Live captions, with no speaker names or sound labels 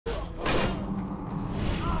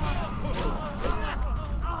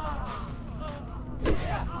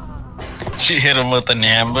She hit him with an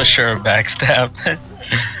ambush or a backstab.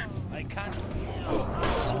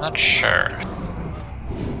 I'm not sure.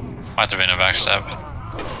 Might have been a backstab.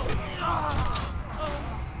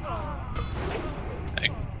 I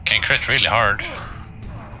can crit really hard.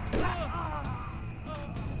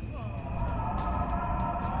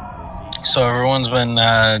 So everyone's been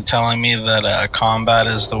telling me that combat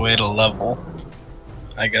is the way to level.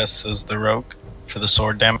 I guess is the rogue for the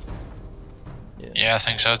sword damage. Yeah, I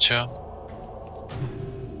think so too.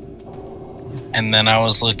 And then I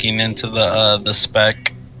was looking into the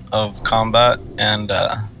spec of combat, and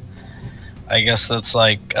I guess that's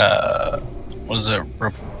like what is it?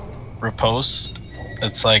 Riposte.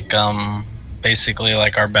 It's like basically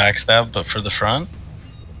like our backstab, but for the front,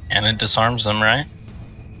 and it disarms them, right?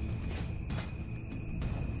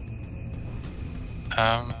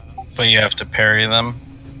 But you have to parry them.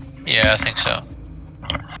 Yeah, I think so.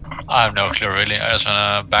 I have no clue really. I just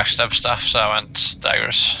wanna backstab stuff, so I went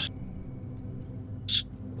daggers.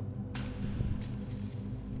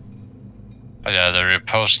 But yeah, the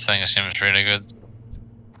riposte thing seems really good.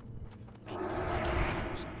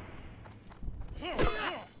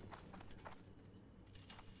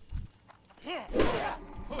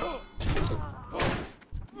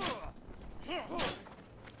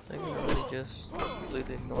 They can really just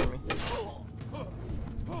completely ignore me.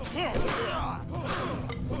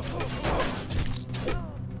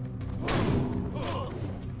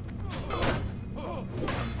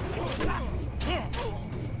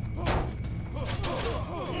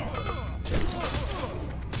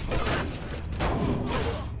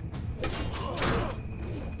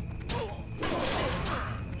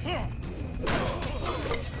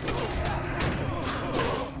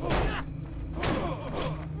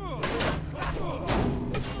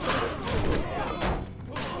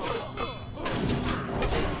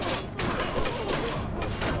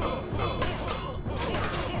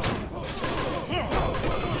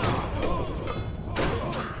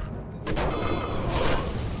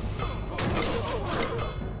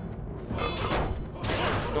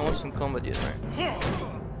 No one's in combat yet, right?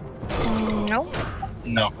 Nope.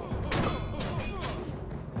 No.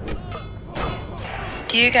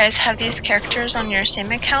 Do you guys have these characters on your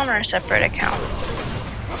same account or a separate account?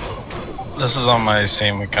 This is on my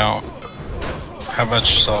same account. How about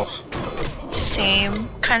yourself? Same.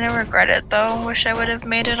 Kind of regret it though. Wish I would have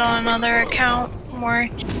made it on another account. More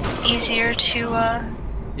easier to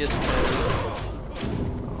Yes.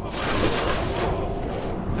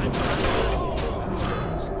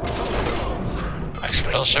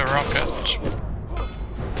 Explosive rocket.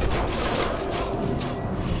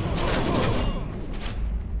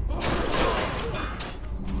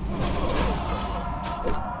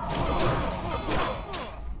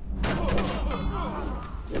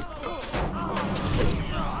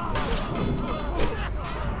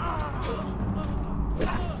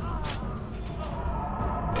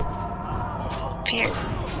 appear.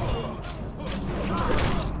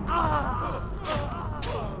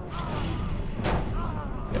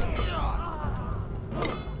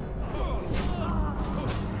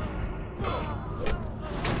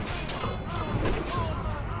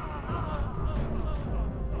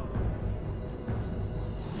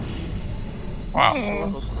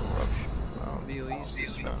 Wow.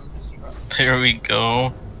 There we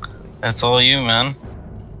go. That's all you, man.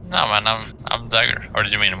 No man, I'm dagger. Or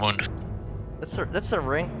did you mean moon? That's a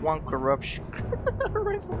rank 1 corruption.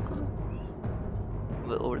 Rank 1 corruption. A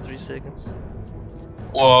little over 3 seconds.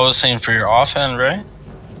 Well, I was saying for your offhand, right?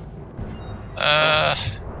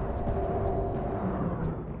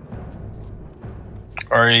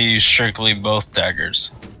 Or are you strictly both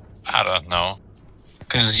daggers? I don't know.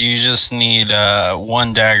 Because you just need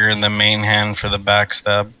 1 dagger in the main hand for the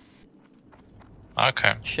backstab.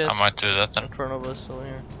 Okay, Chest I might do that then. in front of us over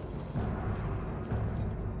here.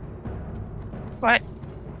 What?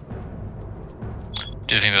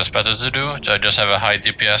 Do you think that's better to do? Do I just have a high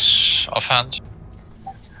DPS offhand?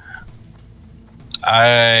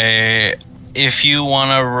 If you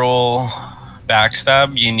want to roll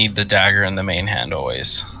backstab, you need the dagger in the main hand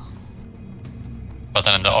always. But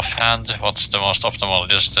then in the offhand, what's the most optimal?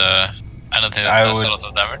 Just anything that I does would- a lot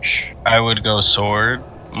of damage? I would go sword,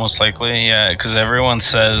 most likely, yeah, because everyone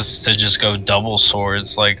says to just go double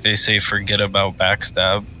swords, like they say forget about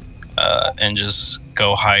backstab, and just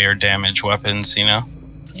go higher damage weapons, you know?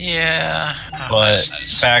 Yeah. But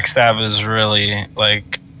backstab is really,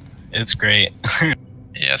 like, it's great.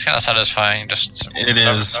 Yeah, it's kind of satisfying. Just It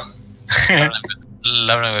is.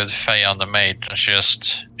 leveling with Faye on the maid. And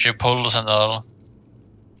she pulls and I'll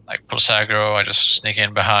like pull aggro. I just sneak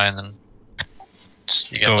in behind and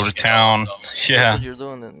Just You get go those to good town. ones, That's Yeah, what you're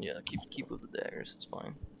doing, then yeah, keep with the daggers. It's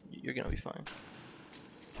fine. You're gonna be fine.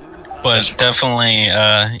 but definitely,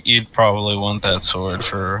 you'd probably want that sword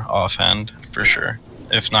for offhand for sure.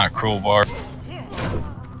 If not cruel bar.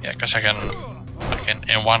 Yeah, because I can,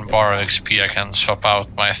 in 1 bar of XP, I can swap out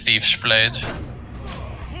my Thief's Blade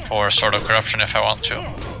for Sword of Corruption if I want to.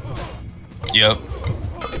 Yep.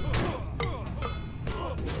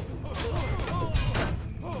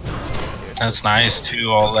 That's nice too.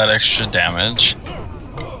 All that extra damage.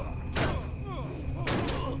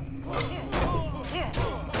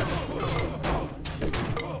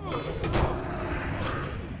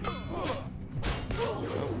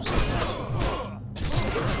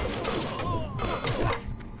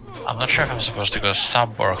 I'm not sure if I'm supposed to go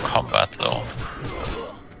sub or combat though.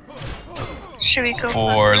 Should we go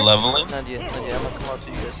For faster? leveling. Not yet. I'm gonna come out to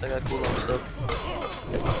you guys. I got cooldown stuff.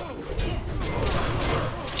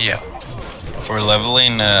 Yeah. For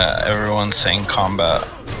leveling, everyone's saying combat.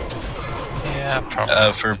 Yeah,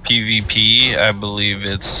 probably. For PvP, I believe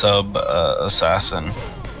it's sub assassin.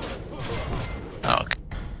 Okay.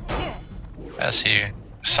 I see.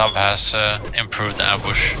 Sub has improved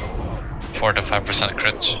ambush, 4 to 5%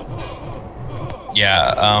 crits.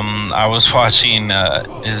 Yeah, I was watching,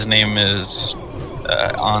 his name is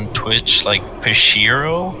on Twitch, like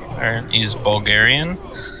Pashiro, or he's Bulgarian.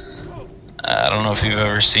 I don't know if you've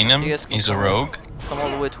ever seen him. You guys can He's a come rogue. Come all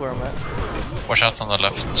the way to where I'm at. Watch out on the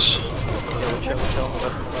left. Yeah, watch out on the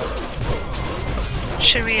left and the right.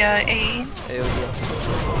 Should we AE? Hey, oh, yeah.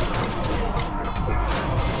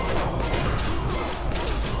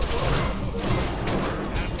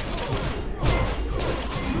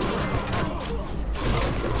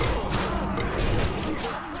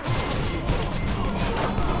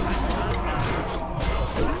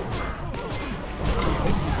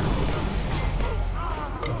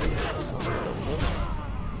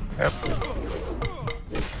 Yep.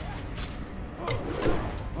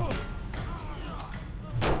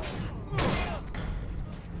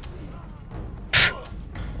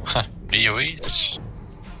 BOEs.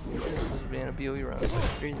 This is being a BOE round. It's like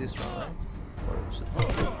 3 this round, right? Or was it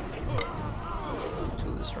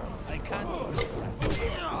 2 this round? I can't.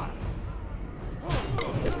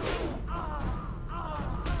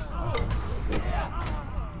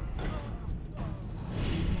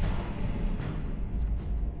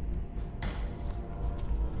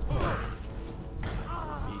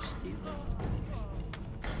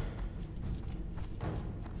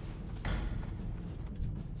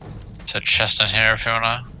 There's a chest in here if you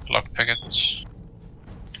wanna lockpick it.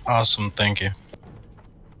 Awesome, thank you.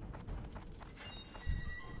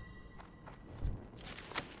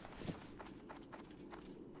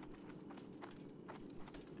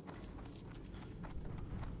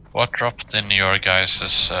 What dropped in your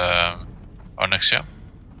guys' Onyxia?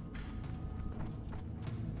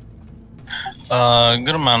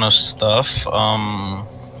 Good amount of stuff.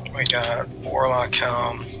 We got Warlock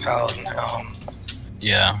Helm, Paladin Helm,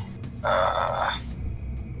 Yeah.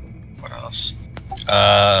 what else?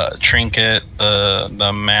 Trinket,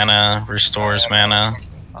 the mana restores mana.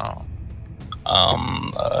 Oh.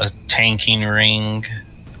 A tanking ring,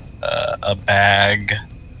 a bag,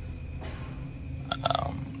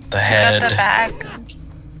 the head. Got the bag.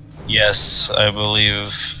 Yes, I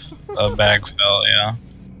believe a bag fell. Yeah,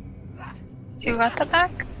 You got the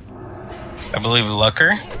bag? I believe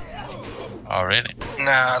Lucker, Oh, really?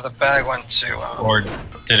 Nah, the bag went to or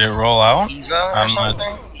did it roll out? Eva or I'm not-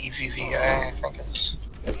 something? EVVA, I think it's.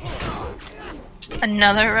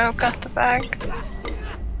 Another rogue got the bag.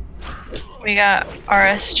 We got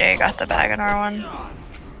RSJ got the bag in R1.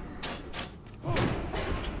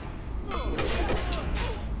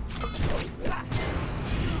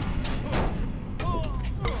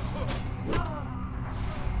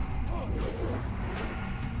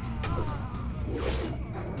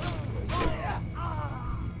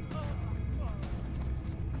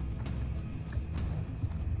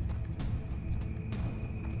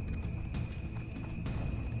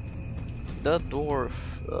 That dwarf,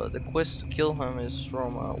 the quest to kill him is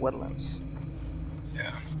from Wetlands.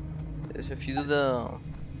 Yeah. If you do the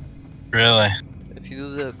Really?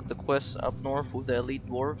 the quest up north with the elite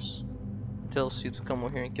dwarves, it tells you to come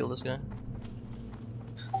over here and kill this guy.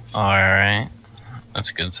 All right, that's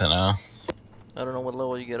good to know. I don't know what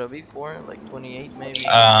level you get a V for, like 28 maybe.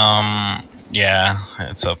 Yeah,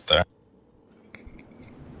 it's up there.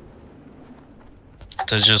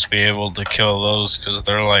 To just be able to kill those, because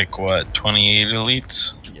they're like, what, 28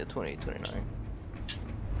 elites? Yeah, 28, 29.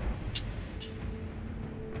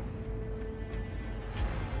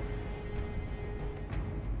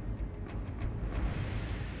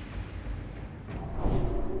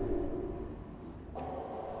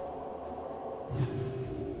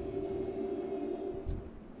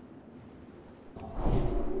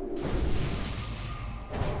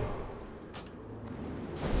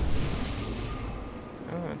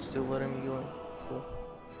 Still letting me go in. Cool.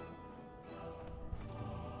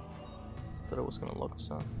 Thought I was gonna lock us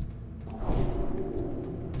out.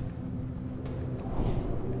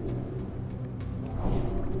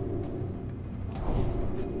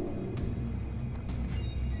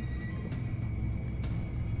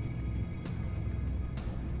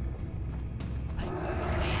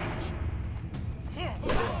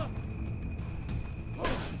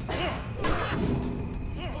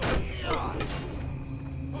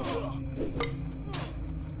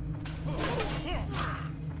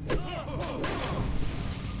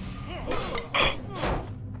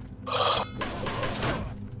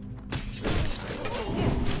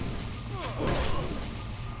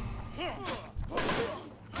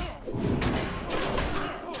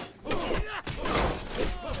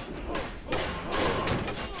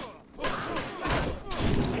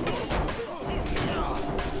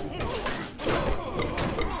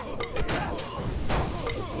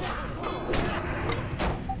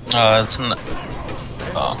 It's not.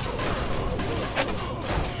 Oh.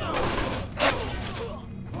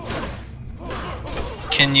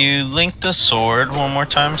 Can you link the sword one more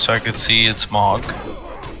time so I could see its Mog?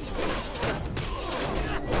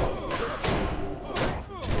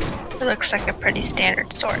 It looks like a pretty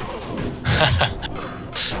standard sword.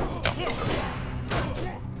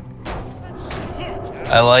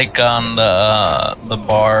 I like on the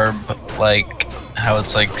barb, like how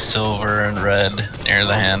it's like silver and red near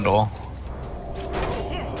the handle.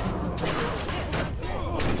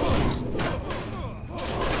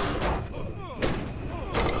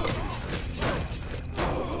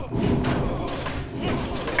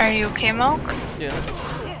 Are you okay, Milk? Yeah.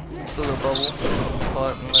 Still a bubble.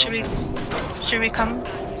 Hot and Should we come?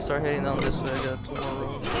 start heading down this way. I got 2 more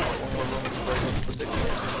rooms. 1 more room before I go to protect me.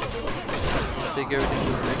 Take everything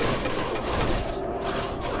to protect me.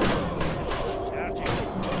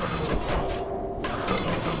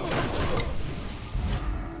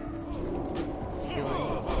 Healing.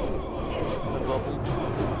 The bubble.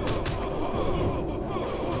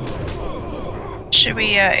 Should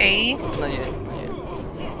we AE? Not yet, not yet.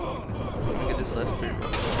 Let me get this last 3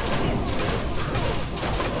 rooms.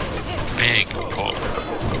 Big pull.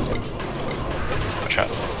 Watch out.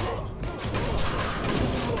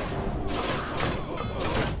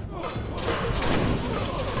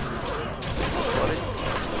 Got it.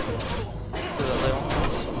 Still got Leon.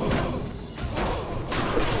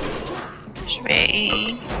 Should we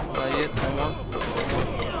AE? Not yet, 1 more.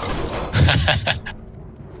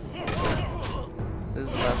 This is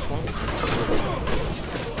the last one.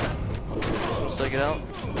 Suck it out.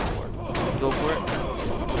 Go for it.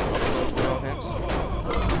 No hands.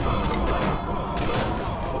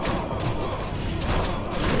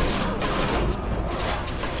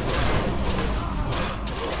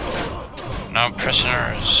 No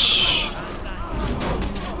prisoners.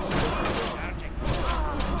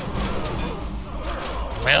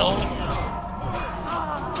 Well,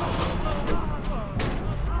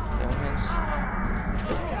 Down hands.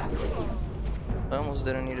 I almost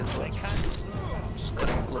didn't need it, but just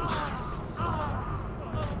cutting close.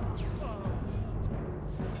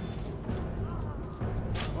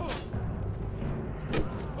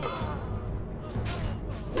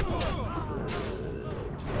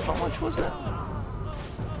 How much was that?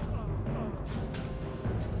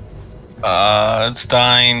 It's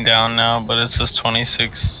dying down now, but it says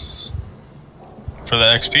 26 for the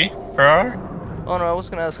XP per hour. Oh no, I was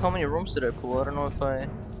gonna ask how many rooms did I pull? I don't know if I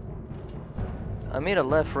made a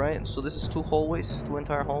left, right? So this is 2 hallways, 2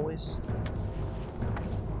 entire hallways.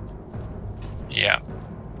 yeah.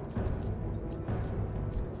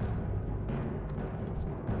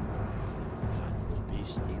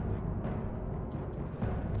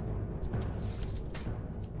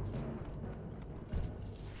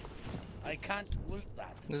 I can't loot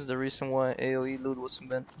that. This is the reason why AoE loot was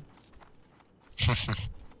invented. Be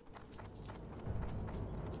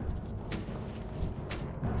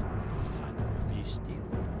still.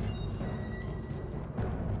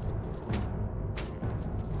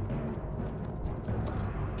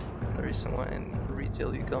 The reason why in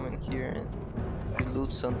retail you come in here and you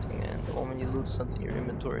loot something, and the moment you loot something your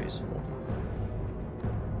inventory is full.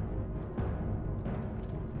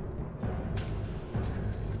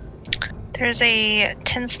 There's a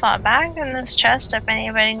 10 slot bag in this chest if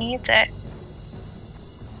anybody needs it.